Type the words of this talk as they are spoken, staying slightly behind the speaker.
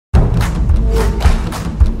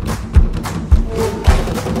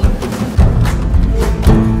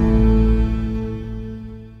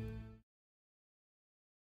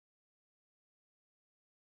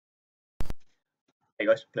Hey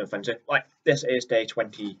guys, Plymouth Fenns here. Right, this is day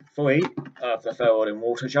 23 of the ferro in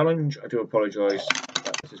water challenge. I do apologise,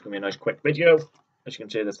 but this is going to be a nice quick video. As you can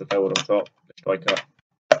see, there's the ferro on top, the striker.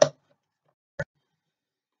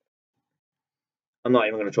 I'm not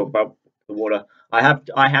even going to talk about the water. I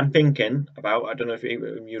am thinking about, I don't know if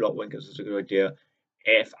you lot think this is a good idea,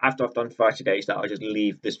 if after I've done 30 days that I just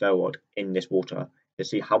leave this ferro rod in this water to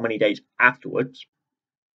see how many days afterwards,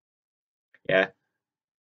 yeah,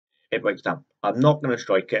 it breaks down. I'm not going to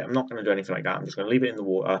strike it, I'm not going to do anything like that, I'm just going to leave it in the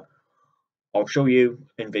water. I'll show you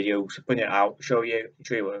in videos, bring it out, show you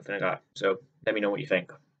everything like that. So let me know what you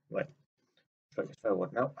think. Right, strike this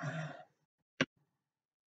forward now.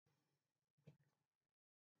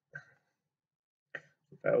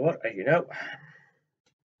 Forward, as you know,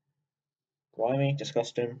 grimy,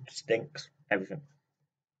 disgusting, stinks, everything.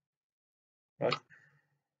 Right.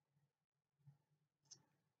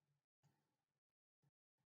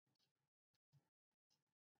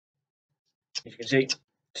 As you can see,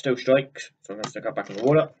 still strikes, so I'm going to stick that back in the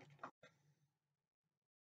water.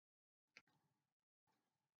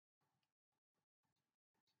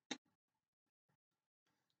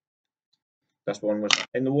 That's one was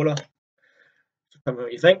in the water. So tell me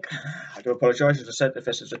what you think. I do apologise, as I said, if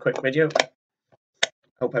this is a quick video.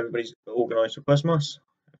 Hope everybody's organised for Christmas,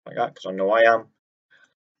 like that, because I know I am.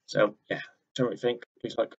 So yeah, tell me what you think.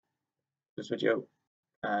 Please like this video,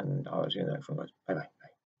 and I'll see you in the next one, guys. Bye bye.